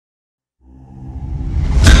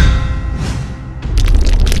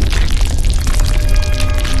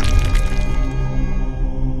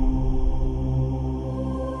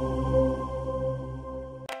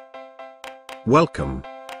Welcome.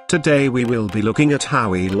 Today we will be looking at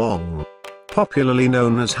Howie Long. Popularly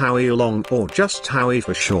known as Howie Long or just Howie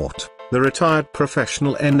for short, the retired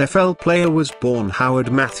professional NFL player was born Howard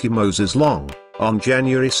Matthew Moses Long on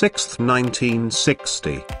January 6,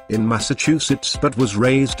 1960, in Massachusetts but was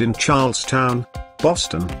raised in Charlestown,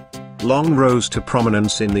 Boston. Long rose to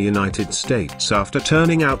prominence in the United States after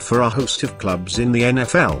turning out for a host of clubs in the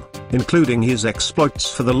NFL, including his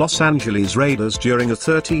exploits for the Los Angeles Raiders during a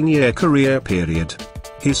 13-year career period.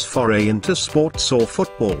 His foray into sports or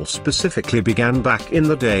football specifically began back in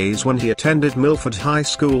the days when he attended Milford High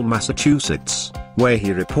School, Massachusetts, where he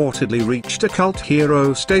reportedly reached a cult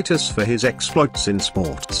hero status for his exploits in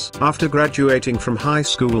sports. After graduating from high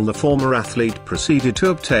school, the former athlete proceeded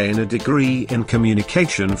to obtain a degree in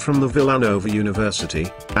communication from the Villanova University,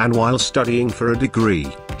 and while studying for a degree,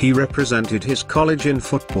 he represented his college in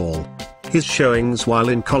football. His showings while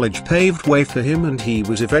in college paved way for him, and he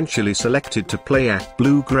was eventually selected to play at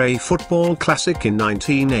Blue-Gray Football Classic in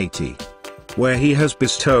 1980, where he has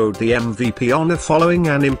bestowed the MVP honor following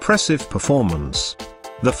an impressive performance.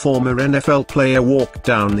 The former NFL player walked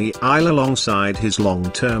down the aisle alongside his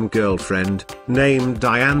long-term girlfriend, named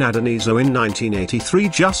Diane Adonizo, in 1983,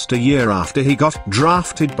 just a year after he got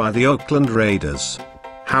drafted by the Oakland Raiders.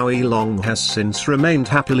 Howie Long has since remained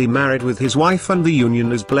happily married with his wife, and the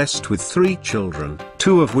union is blessed with 3 children,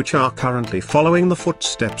 2 of which are currently following the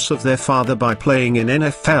footsteps of their father by playing in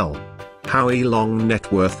NFL. Howie Long net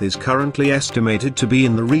worth is currently estimated to be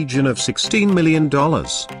in the region of $16 million.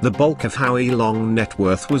 The bulk of Howie Long net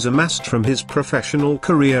worth was amassed from his professional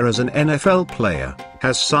career as an NFL player,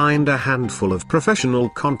 has signed a handful of professional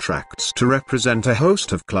contracts to represent a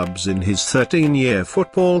host of clubs in his 13-year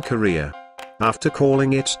football career. After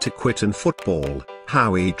calling it to quit in football,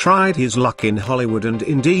 Howie tried his luck in Hollywood, and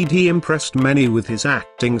indeed he impressed many with his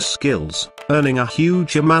acting skills, earning a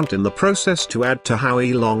huge amount in the process to add to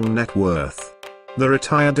Howie Long net worth. The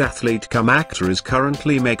retired athlete cum actor is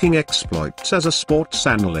currently making exploits as a sports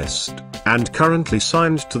analyst, and currently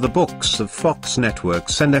signed to the books of Fox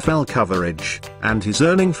Network's NFL coverage, and his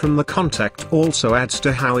earning from the contact also adds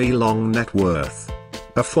to Howie Long net worth.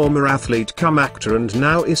 A former athlete cum actor and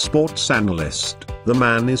now a sports analyst, the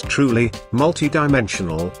man is truly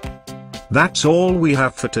multi-dimensional. That's all we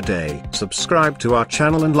have for today. Subscribe to our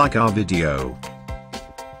channel and like our video.